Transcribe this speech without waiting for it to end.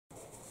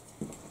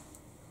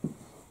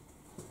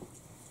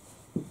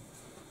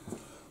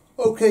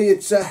Okay,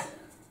 it's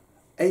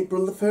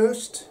April the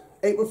 1st,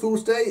 April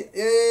Fool's Day.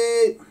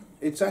 Yay!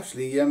 It's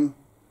actually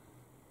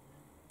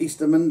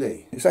Easter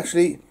Monday. It's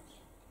actually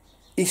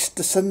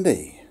Easter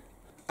Sunday.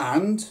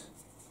 And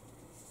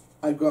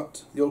I've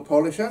got the old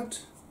polish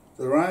out,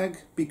 the rag,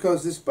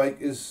 because this bike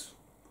is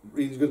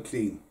really good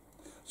clean.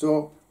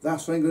 So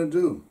that's what I'm going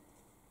to do.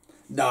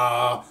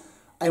 Nah,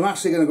 I'm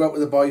actually going to go out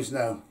with the boys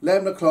now.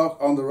 11 o'clock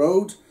on the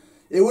road.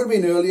 It would have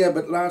been earlier,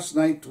 but last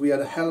night we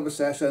had a hell of a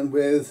session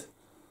with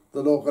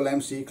the local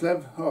MC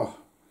club. Oh,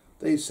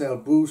 they sell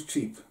booze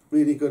cheap.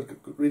 Really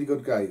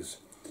good guys.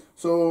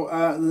 So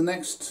in the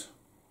next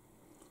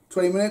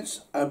 20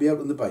 minutes, I'll be out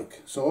on the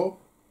bike. So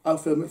I'll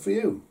film it for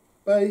you.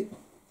 Bye.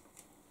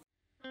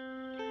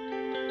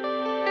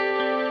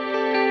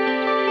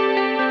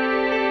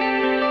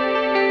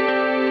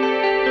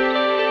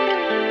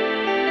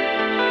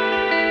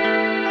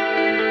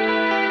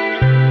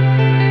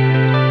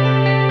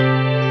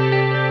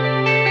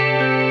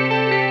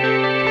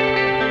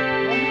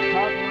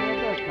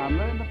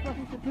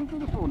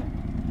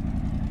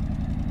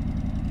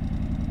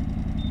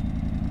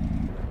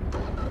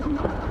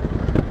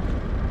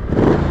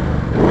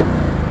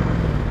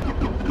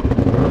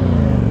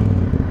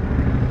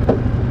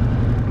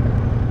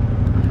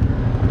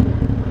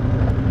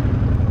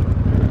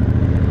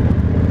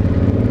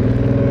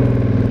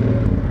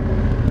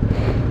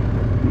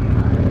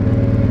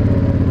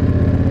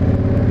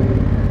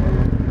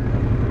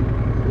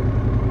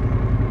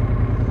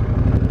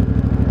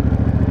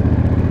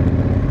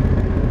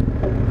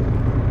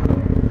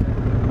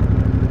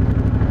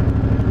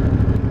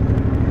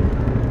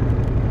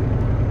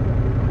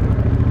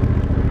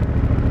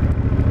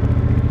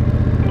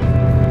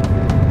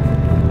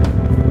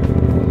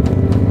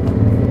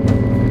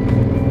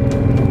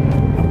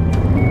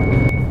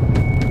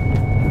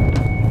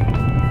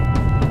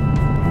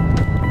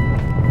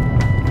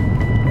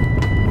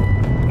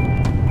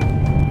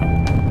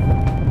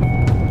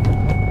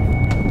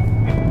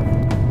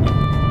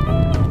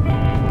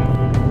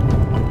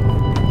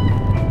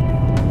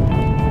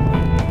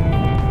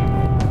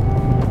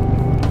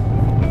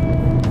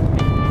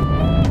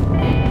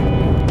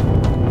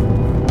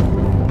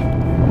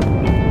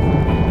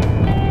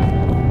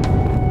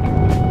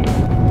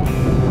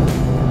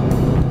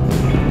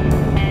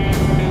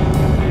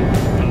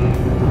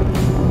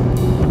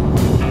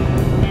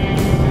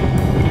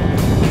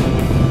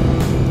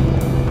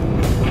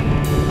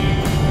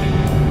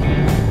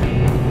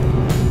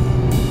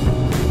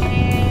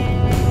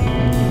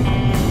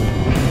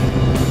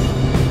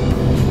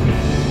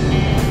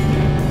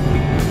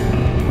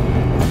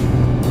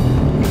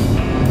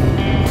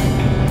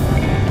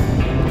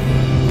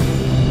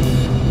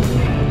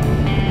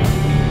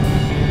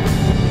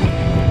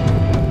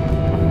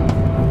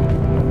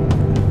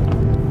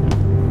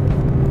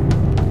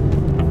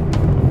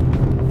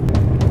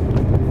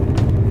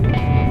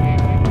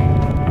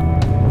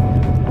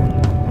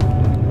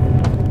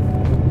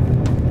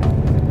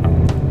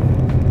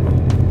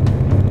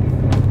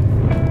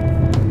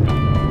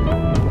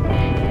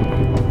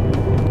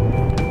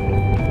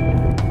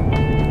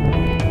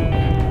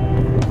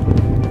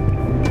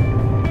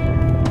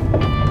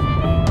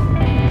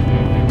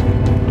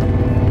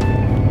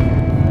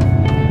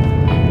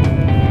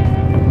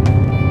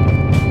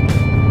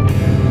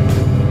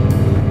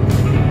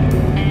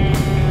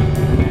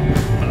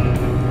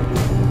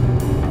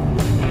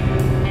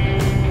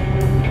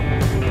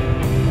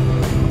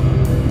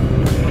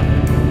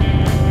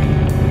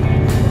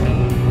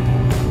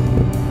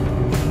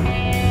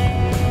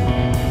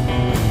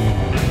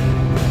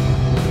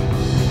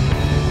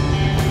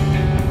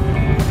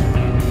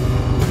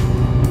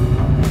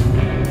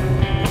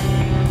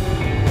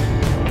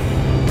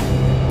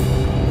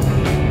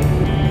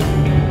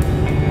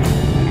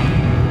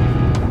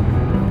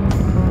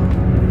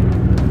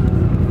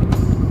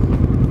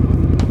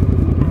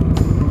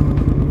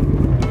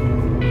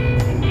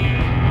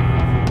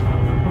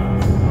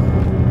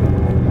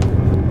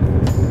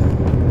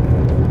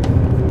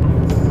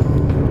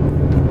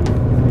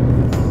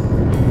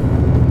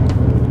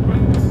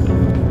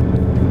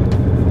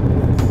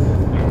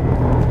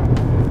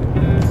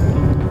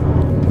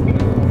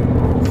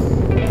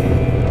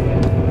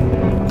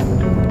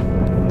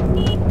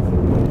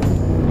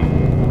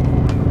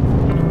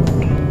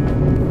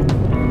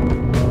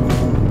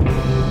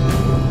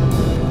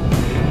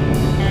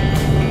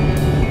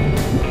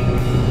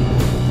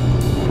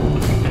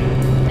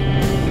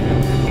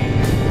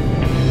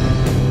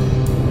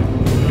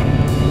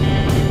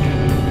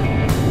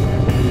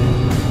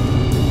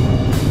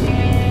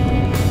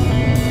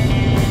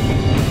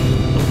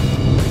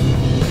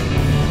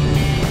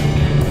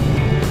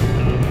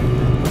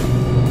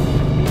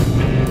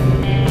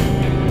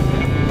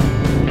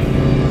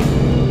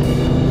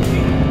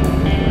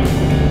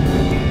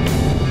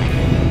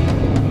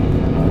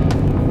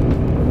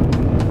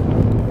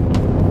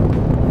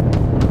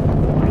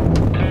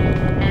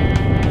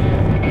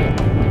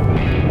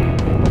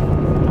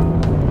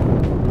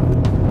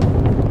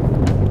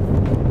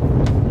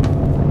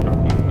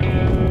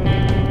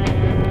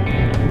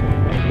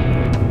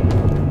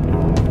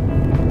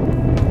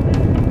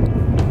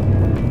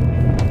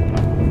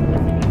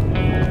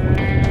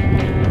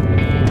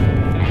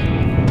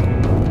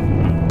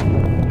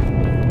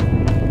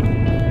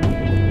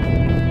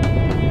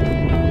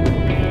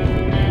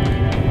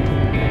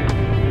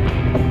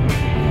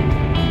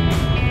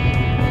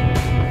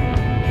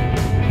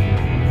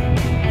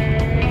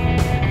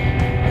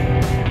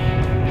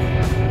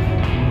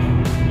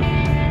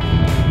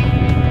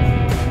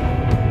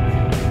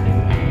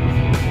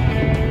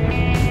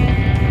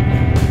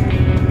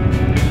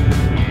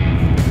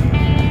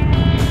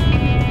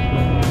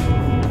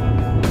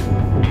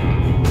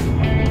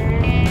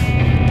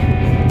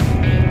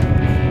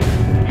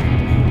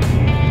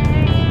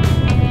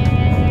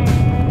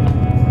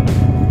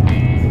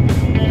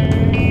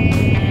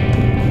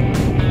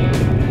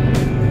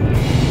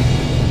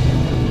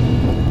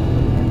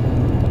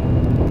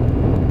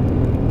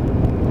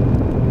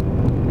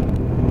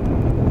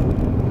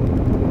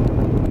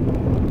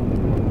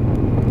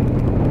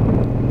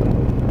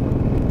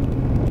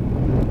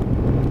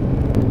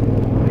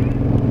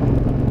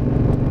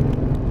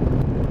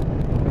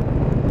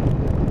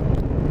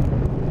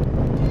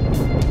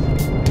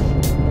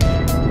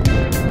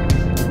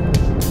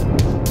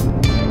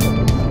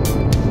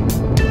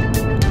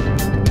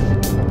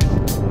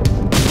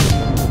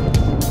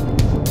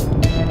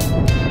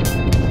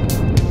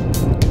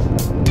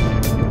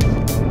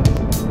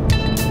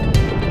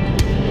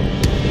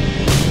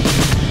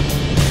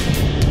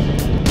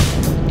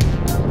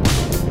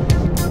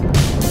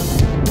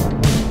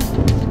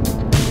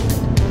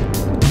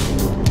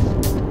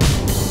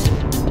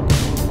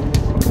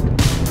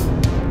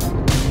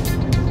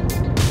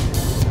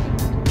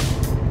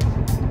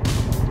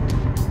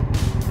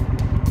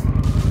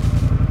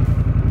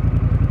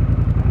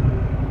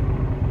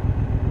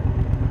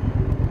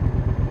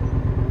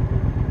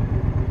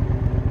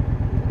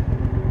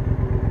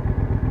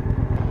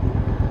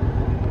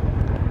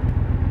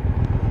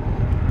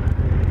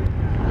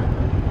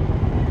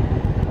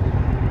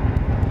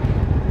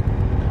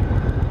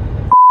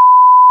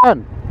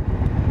 on.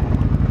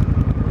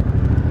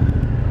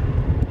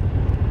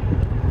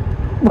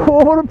 Move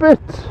over a bit.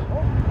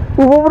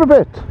 Move over a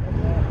bit.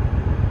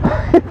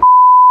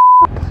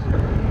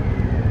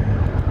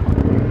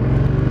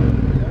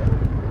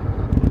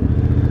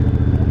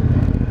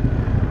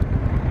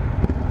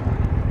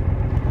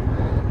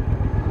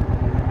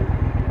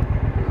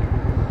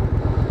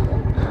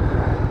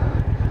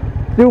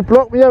 You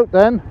blocked me out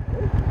then.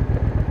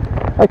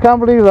 I can't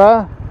believe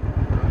that.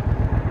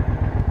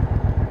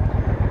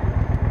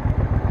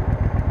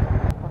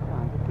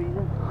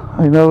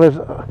 I know,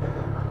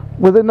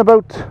 within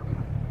about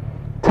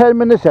 10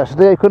 minutes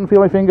yesterday I couldn't feel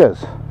my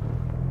fingers. Oh,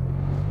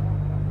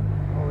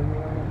 you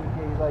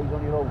were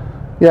on your own?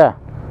 Yeah.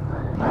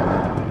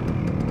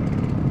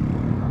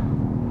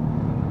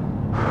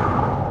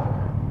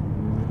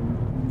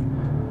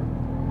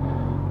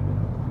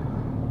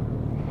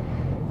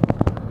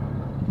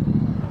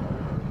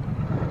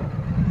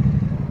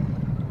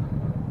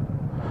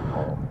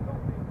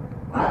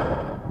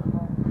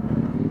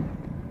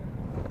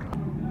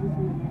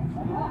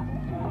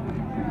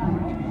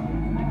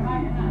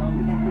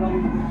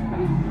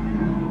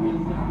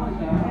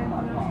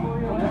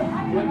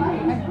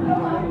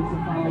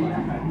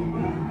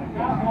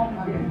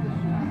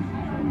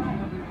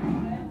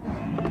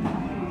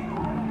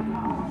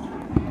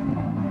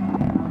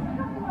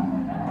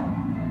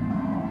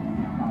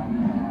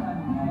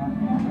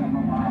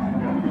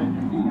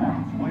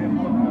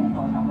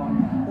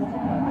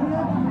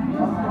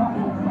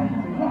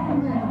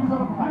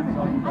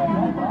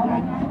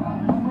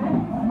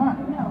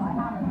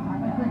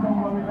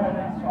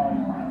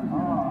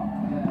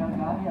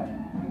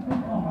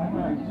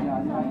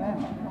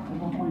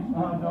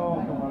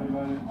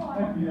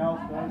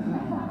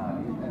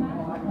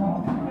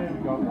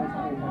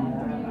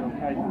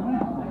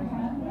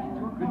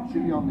 Good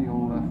chili on the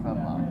old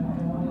fella.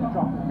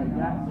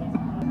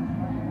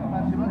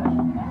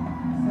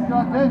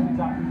 Got this.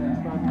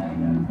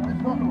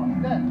 It's got the one.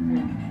 There.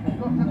 It's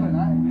got something like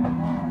that.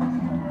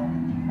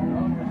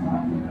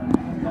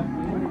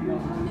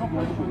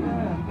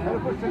 I'll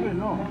put something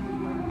in.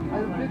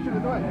 I'll picture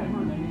it right.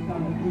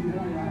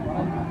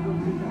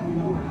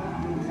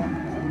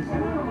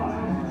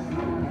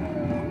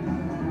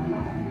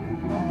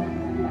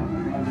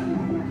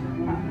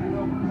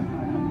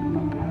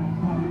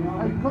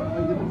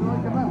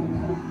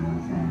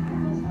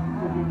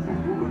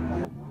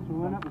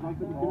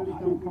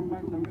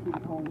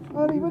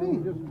 Oh, anybody?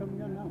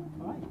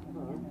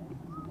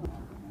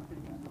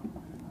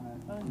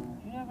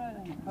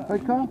 Hey,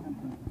 Carl?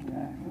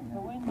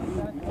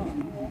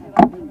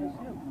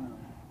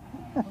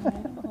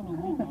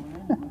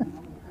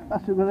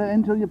 That's what you're going to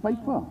enter on your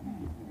bike for?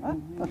 Huh?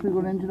 That's what you're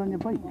going to enter on your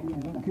bike?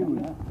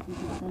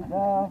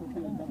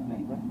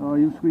 Oh,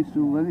 you squeeze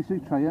through. When you see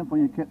Triumph,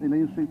 when you kept the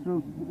lay straight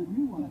through.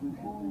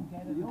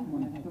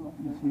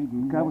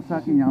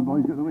 Kawasaki and your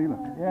boys got the wheeler.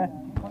 Yeah.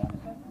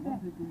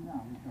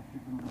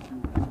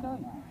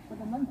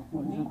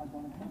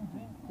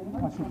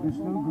 That's a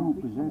Bristol group,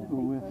 is it?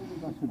 Or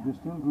that's a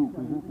Bristol group,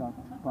 is it? That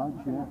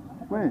badge, yeah.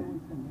 Where?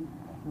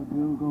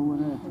 We'll go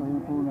with it,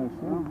 Triumph or less,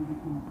 yeah?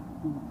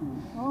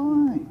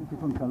 Oh, right.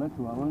 Different colour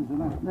to ours,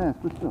 isn't it? Yeah, it's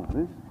Bristol, it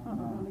is.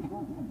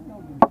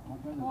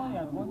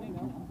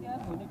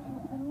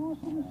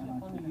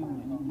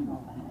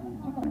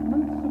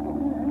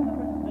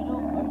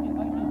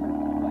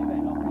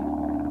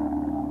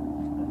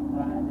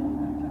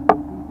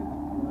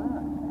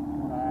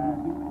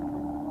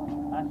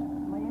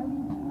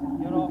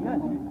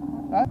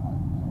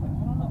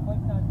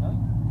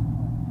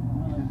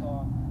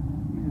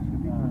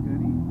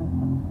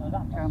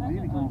 Can't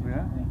believe he come over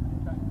here.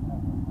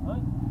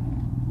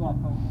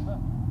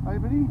 Hi,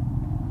 buddy.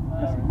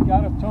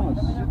 Gareth Thomas.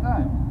 Sit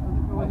down.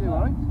 How are you,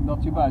 alright? Not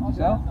too bad,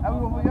 yourself? How are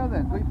you over here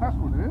then? Got your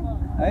passport, have you?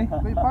 Hey?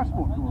 Got your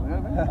passport to over here,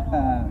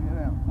 have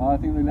you? Oh, I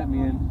think they let me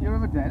in. You're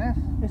over Dennis?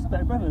 It's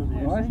better over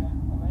here, Right?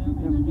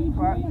 There's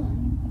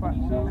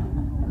Fatso.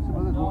 There's some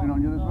others walking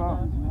on you as well.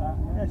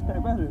 Yeah, it's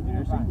better over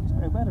here, see?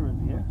 It's better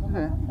over here. Is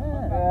it?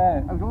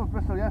 Yeah. I was over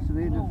Bristol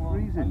yesterday, just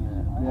freezing.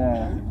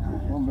 Yeah.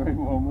 Wasn't very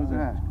warm, was it?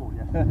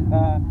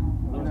 Yeah.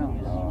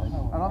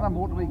 And on that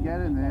motorway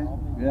getting there.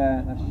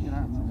 Yeah, that's shit,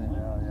 Yeah. isn't it?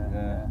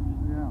 Yeah.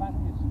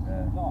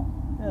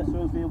 Yeah,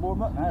 so it's being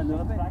warm up now a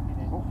little bit.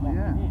 Hopefully,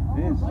 yeah.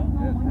 It is. Yeah.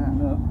 It's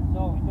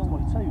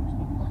my toes.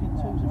 Fucking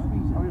toes are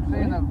freezing. I was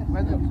saying that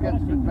weather gets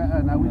a bit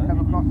better now, we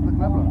come across to the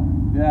club.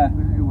 Yeah.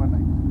 With you one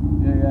night.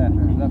 Yeah.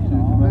 We'll have to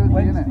come up Thursday,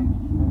 Wednesday.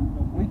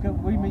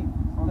 innit? We meet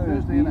On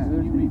Thursday, innit?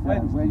 You meet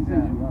Wednesday.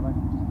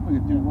 We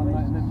could do one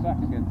night and then back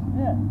again.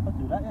 Yeah, I'll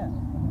do that, yeah.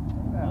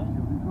 Yeah,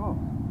 should be cool.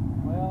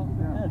 Well,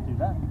 yeah, do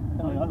that.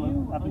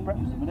 I'll have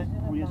breakfast in a minute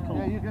before it's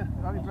cold. Yeah, you get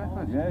early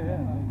breakfast.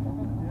 Yeah.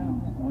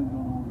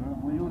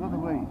 Well, you was on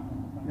the way.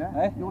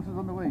 Yeah? Eh? Yours is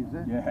on the way, is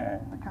it? Yeah.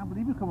 I can't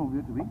believe you come over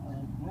here to eat.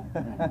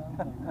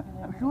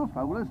 I'm sure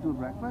Fowlers do a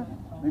breakfast.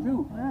 They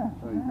do? Yeah.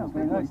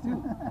 Very nice too.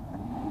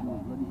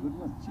 Bloody good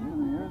one.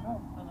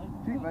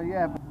 Cheaper,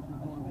 yeah.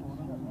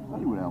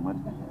 You were helmet.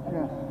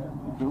 Yeah.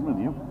 Filming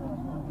you.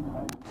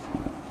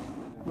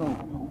 No.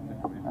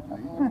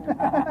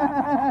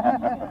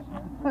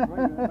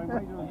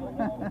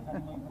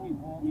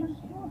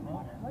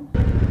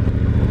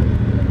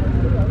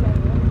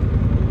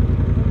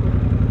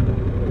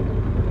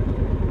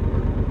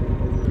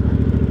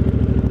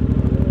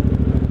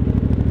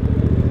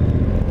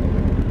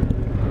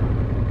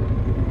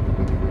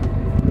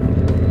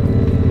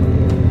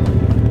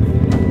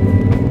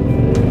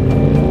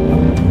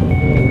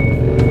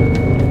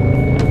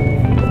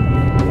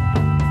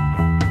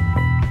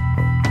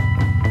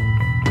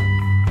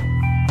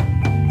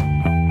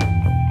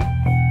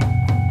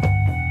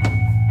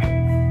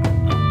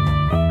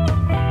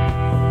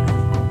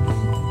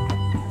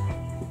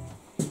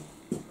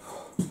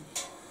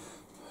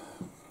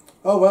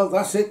 Oh well,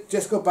 that's it.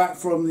 Just got back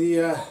from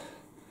the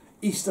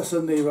Easter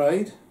Sunday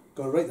ride.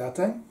 Got it right that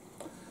time.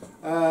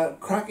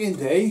 Cracking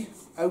day.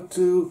 Out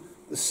to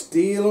the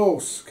Steel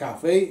Horse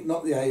Cafe,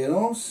 not the Iron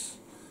Horse.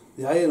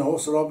 The Iron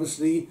Horse are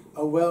obviously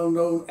a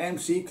well-known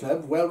MC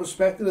club, well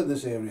respected in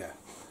this area.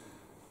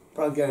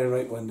 But I'll get it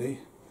right one day.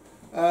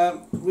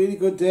 Really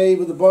good day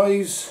with the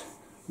boys.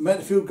 Met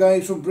a few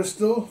guys from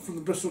Bristol, from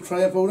the Bristol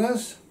Triumph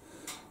owners.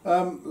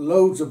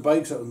 Loads of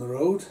bikes out on the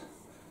road.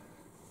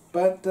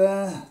 But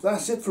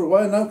that's it for a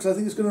while now, because I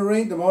think it's going to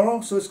rain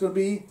tomorrow, so it's going to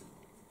be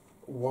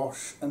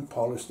wash and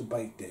polish the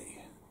bike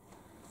day.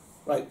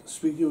 Right,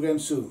 speak to you again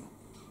soon.